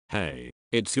Hey,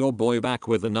 it's your boy back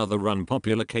with another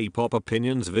unpopular K-pop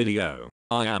opinions video.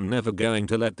 I am never going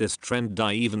to let this trend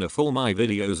die even if all my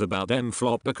videos about them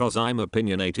flop because I'm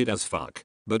opinionated as fuck.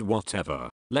 But whatever,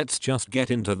 let's just get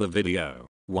into the video.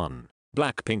 1.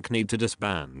 Blackpink need to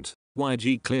disband.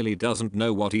 YG clearly doesn't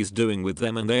know what he's doing with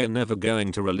them and they're never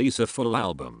going to release a full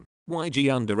album.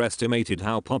 YG underestimated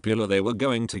how popular they were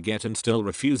going to get and still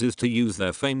refuses to use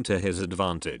their fame to his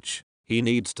advantage. He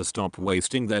needs to stop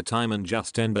wasting their time and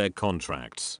just end their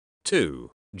contracts. 2.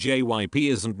 JYP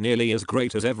isn't nearly as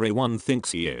great as everyone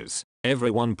thinks he is.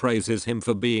 Everyone praises him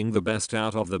for being the best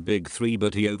out of the big three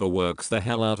but he overworks the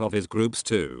hell out of his groups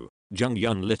too.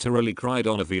 Junghyun literally cried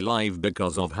on a V Live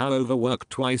because of how overworked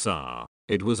Twice are.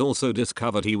 It was also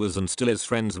discovered he was and still is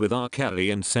friends with R.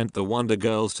 Kelly and sent the Wonder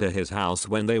Girls to his house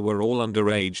when they were all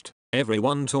underaged.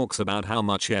 Everyone talks about how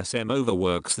much SM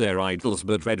overworks their idols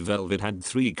but Red Velvet had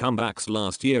 3 comebacks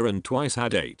last year and Twice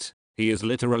had 8. He is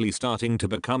literally starting to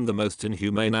become the most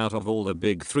inhumane out of all the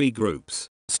big 3 groups.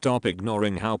 Stop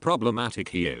ignoring how problematic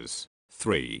he is.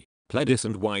 3. Pledis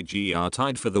and YG are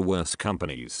tied for the worst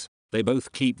companies. They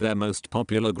both keep their most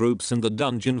popular groups in the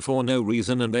dungeon for no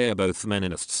reason and they are both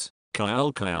meninists.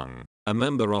 Kyle Kyung, a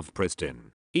member of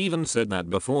Pristin, even said that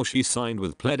before she signed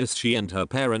with Pledis she and her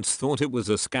parents thought it was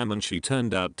a scam and she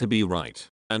turned out to be right.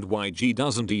 And YG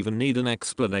doesn't even need an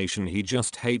explanation, he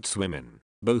just hates women.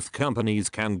 Both companies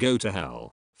can go to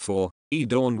hell. 4.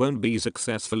 E-Dawn won't be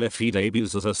successful if he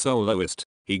debuts as a soloist.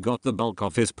 He got the bulk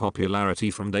of his popularity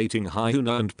from dating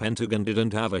Hyuna and Pentagon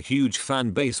didn't have a huge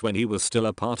fan base when he was still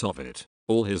a part of it.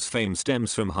 All his fame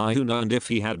stems from Hyuna and if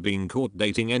he had been caught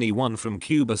dating anyone from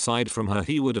Cube aside from her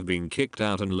he would have been kicked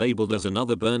out and labeled as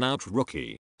another burnout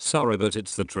rookie. Sorry but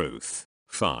it's the truth.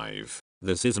 5.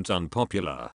 This isn't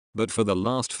unpopular, but for the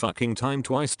last fucking time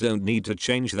Twice don't need to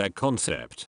change their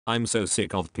concept. I'm so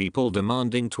sick of people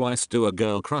demanding Twice do a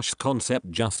girl crush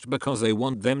concept just because they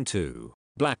want them to.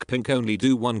 Blackpink only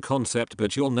do one concept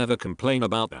but you'll never complain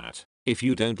about that. If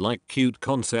you don't like cute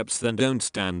concepts then don't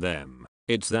stand them.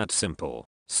 It's that simple.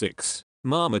 6.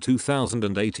 Mama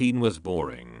 2018 was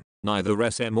boring. Neither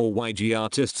SM or YG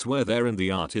artists were there and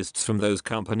the artists from those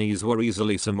companies were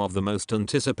easily some of the most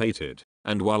anticipated.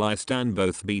 And while I stan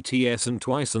both BTS and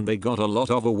Twice and they got a lot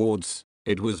of awards,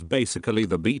 it was basically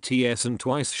the BTS and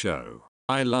Twice show.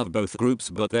 I love both groups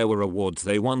but there were awards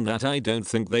they won that I don't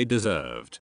think they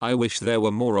deserved. I wish there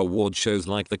were more award shows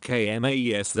like the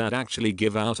KMAS that actually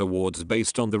give out awards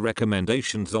based on the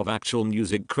recommendations of actual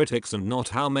music critics and not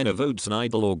how many votes an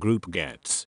idol or group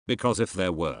gets. Because if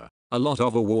there were, a lot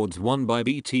of awards won by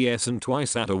BTS and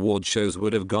Twice at award shows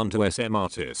would have gone to SM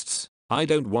artists. I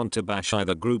don't want to bash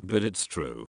either group but it's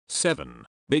true. 7.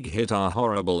 Big Hit are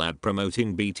horrible at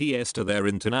promoting BTS to their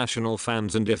international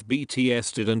fans and if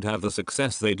BTS didn't have the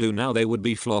success they do now they would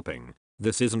be flopping.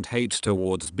 This isn't hate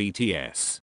towards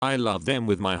BTS. I love them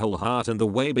with my whole heart and the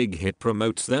way Big Hit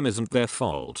promotes them isn't their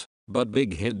fault. But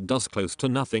Big Hit does close to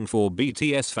nothing for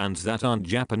BTS fans that aren't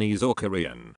Japanese or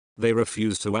Korean. They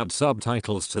refuse to add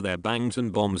subtitles to their bangs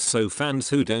and bombs so fans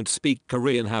who don't speak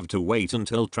Korean have to wait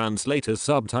until translators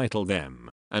subtitle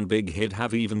them. And Big Hit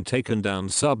have even taken down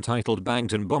subtitled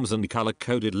Bangtan Bombs and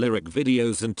color-coded lyric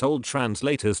videos and told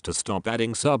translators to stop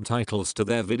adding subtitles to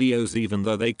their videos even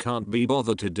though they can't be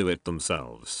bothered to do it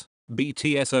themselves.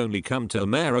 BTS only come to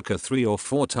America 3 or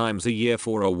 4 times a year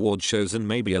for award shows and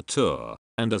maybe a tour.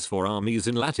 And as for armies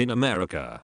in Latin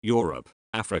America, Europe,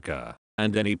 Africa,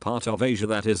 and any part of Asia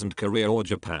that isn't Korea or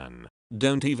Japan,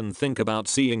 don't even think about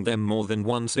seeing them more than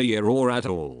once a year or at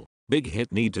all. Big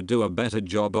Hit need to do a better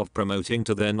job of promoting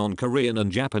to their non-Korean and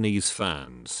Japanese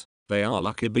fans. They are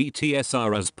lucky BTS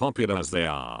are as popular as they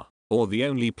are, or the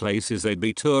only places they'd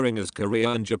be touring is Korea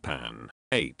and Japan.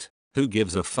 8. Who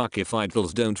gives a fuck if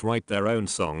idols don't write their own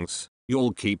songs?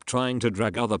 You'll keep trying to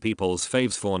drag other people's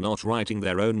faves for not writing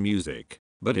their own music.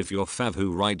 But if your fav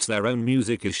who writes their own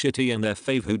music is shitty and their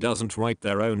fave who doesn't write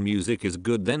their own music is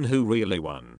good then who really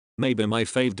won? Maybe my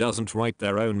fave doesn't write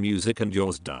their own music and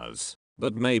yours does.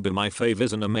 But maybe my fave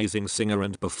is an amazing singer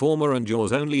and performer and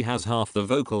yours only has half the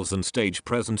vocals and stage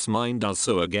presence mine does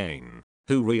so again.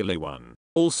 Who really won?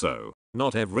 Also,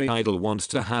 not every idol wants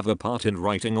to have a part in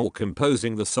writing or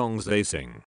composing the songs they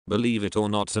sing. Believe it or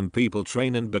not some people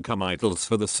train and become idols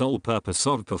for the sole purpose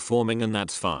of performing and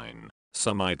that's fine.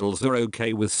 Some idols are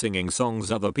okay with singing songs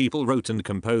other people wrote and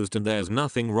composed and there's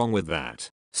nothing wrong with that.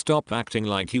 Stop acting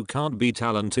like you can't be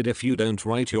talented if you don't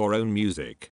write your own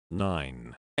music.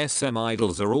 9. SM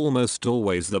idols are almost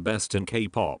always the best in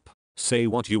K-pop. Say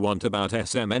what you want about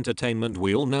SM entertainment,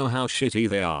 we all know how shitty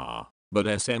they are.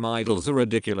 But SM idols are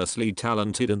ridiculously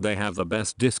talented and they have the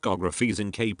best discographies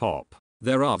in K-pop.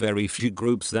 There are very few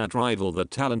groups that rival the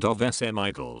talent of SM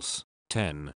idols.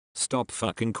 10. Stop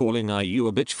fucking calling IU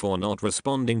a bitch for not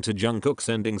responding to Jungkook's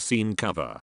ending scene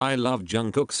cover. I love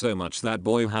Jungkook so much, that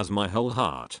boy has my whole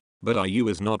heart. But IU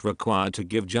is not required to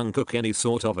give Jungkook any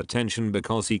sort of attention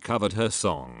because he covered her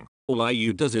song. All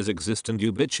IU does is exist and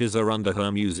you bitches are under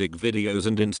her music videos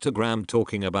and Instagram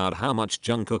talking about how much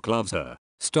Jungkook loves her.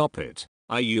 Stop it.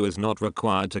 IU is not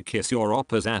required to kiss your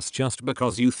oppa's ass just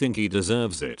because you think he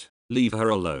deserves it. Leave her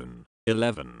alone.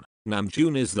 11.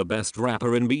 Namjoon is the best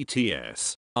rapper in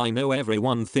BTS. I know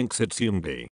everyone thinks it's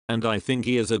Yoongi, and I think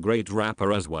he is a great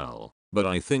rapper as well. But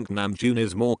I think Namjoon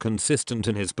is more consistent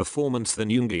in his performance than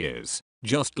Yoongi is.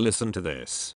 Just listen to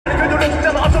this.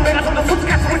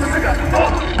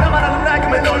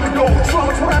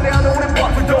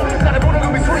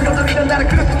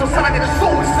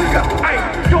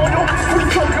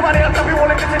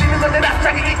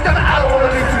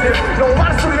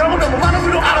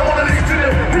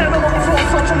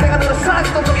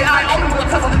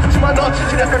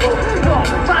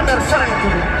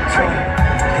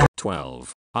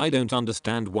 I don't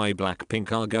understand why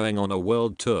Blackpink are going on a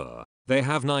world tour. They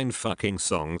have 9 fucking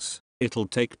songs. It'll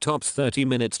take tops 30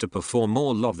 minutes to perform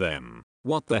all of them.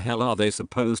 What the hell are they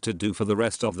supposed to do for the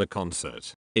rest of the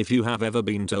concert? If you have ever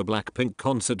been to a Blackpink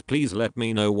concert, please let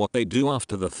me know what they do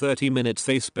after the 30 minutes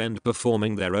they spend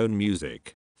performing their own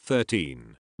music.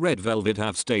 13. Red Velvet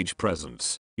have stage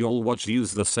presence. You'll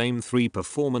use the same 3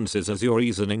 performances as your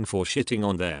reasoning for shitting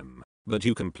on them. But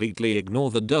you completely ignore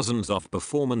the dozens of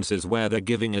performances where they're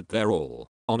giving it their all.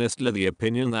 Honestly, the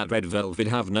opinion that Red Velvet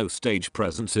have no stage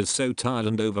presence is so tired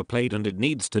and overplayed and it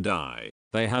needs to die.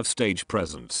 They have stage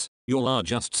presence. You are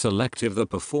just selective the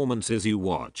performances you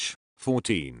watch.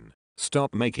 14.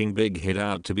 Stop making Big Hit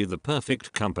out to be the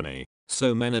perfect company.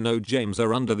 So men and James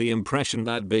are under the impression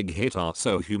that Big Hit are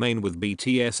so humane with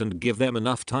BTS and give them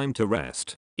enough time to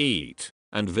rest, eat,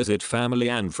 and visit family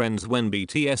and friends when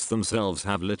BTS themselves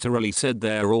have literally said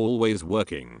they're always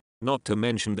working. Not to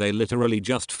mention they literally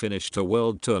just finished a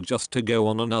world tour just to go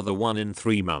on another one in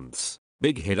 3 months.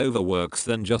 Big Hit overworks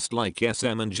then just like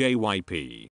SM and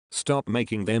JYP. Stop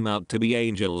making them out to be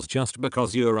angels just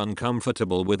because you're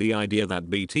uncomfortable with the idea that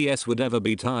BTS would ever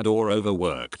be tired or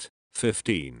overworked.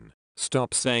 15.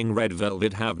 Stop saying Red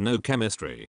Velvet have no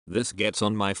chemistry. This gets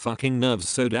on my fucking nerves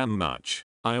so damn much.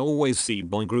 I always see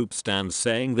boy group stans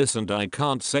saying this and I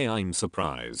can't say I'm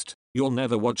surprised. You'll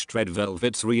never watched Red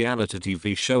Velvet's reality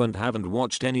TV show and haven't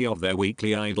watched any of their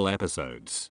weekly Idol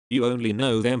episodes. You only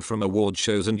know them from award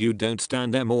shows and you don't stan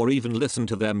them or even listen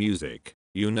to their music.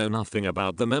 You know nothing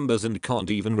about the members and can't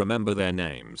even remember their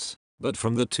names. But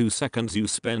from the 2 seconds you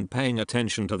spend paying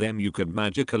attention to them you could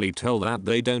magically tell that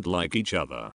they don't like each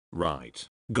other. Right.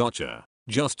 Gotcha.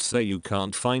 Just say you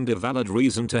can't find a valid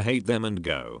reason to hate them and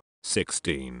go.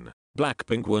 16.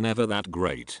 Blackpink were never that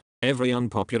great. Every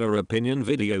unpopular opinion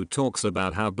video talks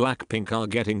about how Blackpink are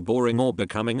getting boring or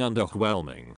becoming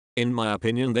underwhelming. In my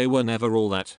opinion they were never all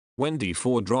that. When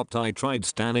D4 dropped I tried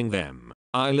stanning them.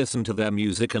 I listened to their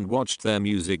music and watched their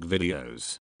music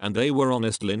videos. And they were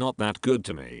honestly not that good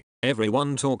to me.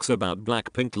 Everyone talks about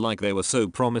Blackpink like they were so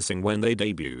promising when they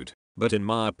debuted. But in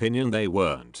my opinion they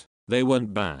weren't. They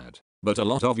weren't bad. But a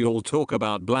lot of y'all talk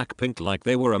about Blackpink like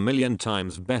they were a million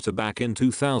times better back in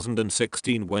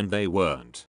 2016 when they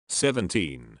weren't.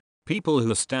 17. People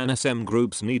who stan SM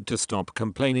groups need to stop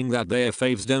complaining that their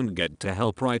faves don't get to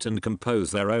help write and compose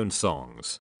their own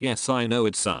songs. Yes, I know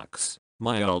it sucks.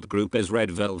 My old group is Red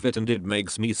Velvet and it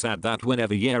makes me sad that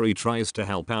whenever Yeri tries to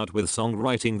help out with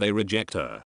songwriting they reject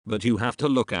her. But you have to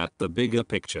look at the bigger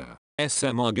picture.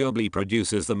 SM arguably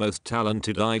produces the most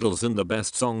talented idols and the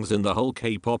best songs in the whole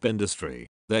K-pop industry.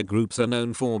 Their groups are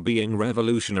known for being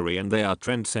revolutionary and they are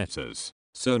trendsetters.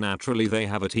 So naturally they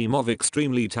have a team of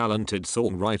extremely talented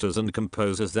songwriters and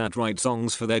composers that write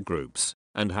songs for their groups.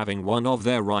 And having one of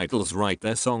their idols write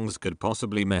their songs could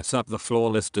possibly mess up the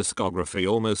flawless discography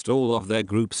almost all of their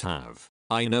groups have.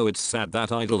 I know it's sad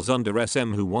that idols under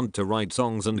SM who want to write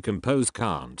songs and compose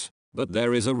can't. But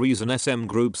there is a reason SM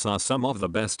groups are some of the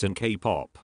best in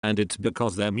K-pop. And it's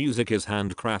because their music is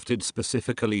handcrafted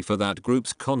specifically for that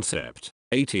group's concept.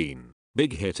 18.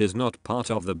 Big Hit is not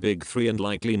part of the big 3 and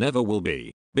likely never will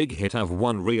be. Big Hit have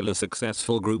one really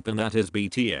successful group and that is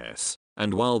BTS.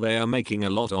 And while they are making a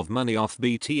lot of money off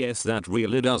BTS that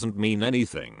really doesn't mean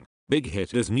anything. Big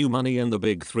Hit is new money and the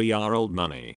big 3 are old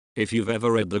money. If you've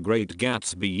ever read The Great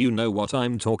Gatsby you know what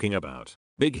I'm talking about.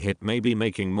 Big Hit may be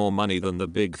making more money than the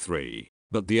big 3,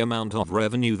 but the amount of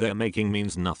revenue they're making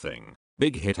means nothing.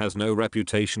 Big Hit has no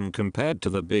reputation compared to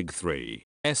the big 3,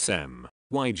 SM,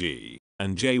 YG,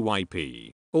 and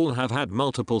JYP. All have had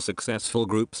multiple successful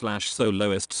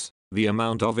group/soloists. The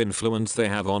amount of influence they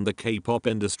have on the K-pop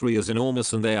industry is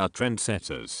enormous and they are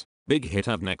trendsetters. Big Hit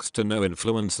have next to no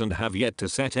influence and have yet to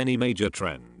set any major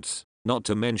trends. Not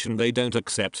to mention they don't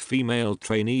accept female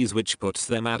trainees, which puts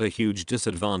them at a huge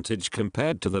disadvantage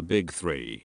compared to the big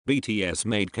three. BTS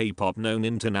made K-pop known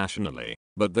internationally,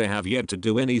 but they have yet to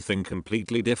do anything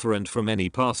completely different from any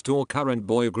past or current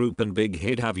boy group, and Big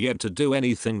Hit have yet to do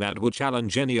anything that would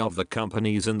challenge any of the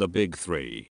companies in the big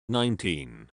three.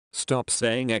 19. Stop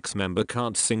saying X-member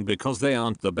can't sing because they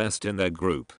aren't the best in their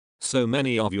group. So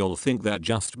many of y'all think that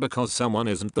just because someone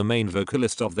isn't the main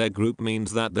vocalist of their group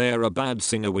means that they're a bad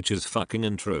singer, which is fucking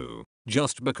untrue.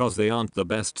 Just because they aren't the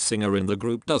best singer in the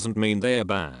group doesn't mean they're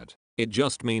bad. It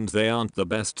just means they aren't the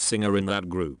best singer in that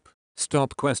group.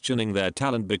 Stop questioning their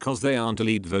talent because they aren't a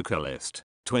lead vocalist.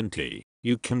 20.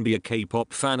 You can be a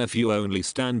K-pop fan if you only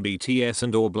stan BTS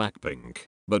and or Blackpink.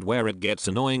 But where it gets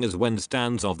annoying is when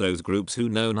stans of those groups who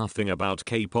know nothing about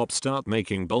K-pop start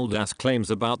making bold ass claims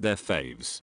about their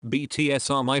faves. BTS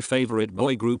are my favorite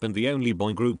boy group and the only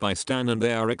boy group I stan, and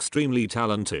they are extremely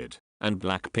talented. And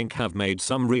Blackpink have made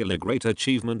some really great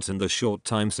achievements in the short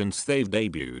time since they've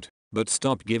debuted. But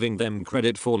stop giving them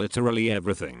credit for literally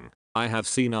everything. I have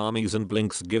seen armies and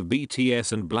blinks give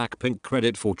BTS and Blackpink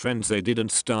credit for trends they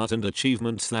didn't start and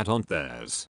achievements that aren't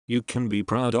theirs. You can be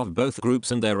proud of both groups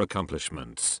and their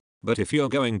accomplishments. But if you're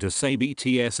going to say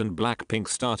BTS and Blackpink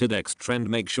started X trend,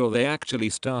 make sure they actually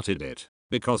started it.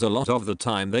 Because a lot of the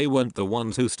time they weren't the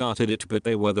ones who started it, but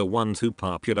they were the ones who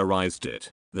popularized it.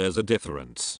 There's a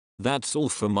difference. That's all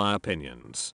for my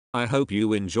opinions. I hope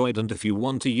you enjoyed, and if you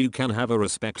want to you can have a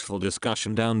respectful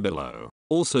discussion down below.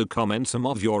 Also comment some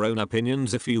of your own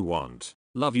opinions if you want.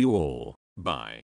 Love you all. Bye.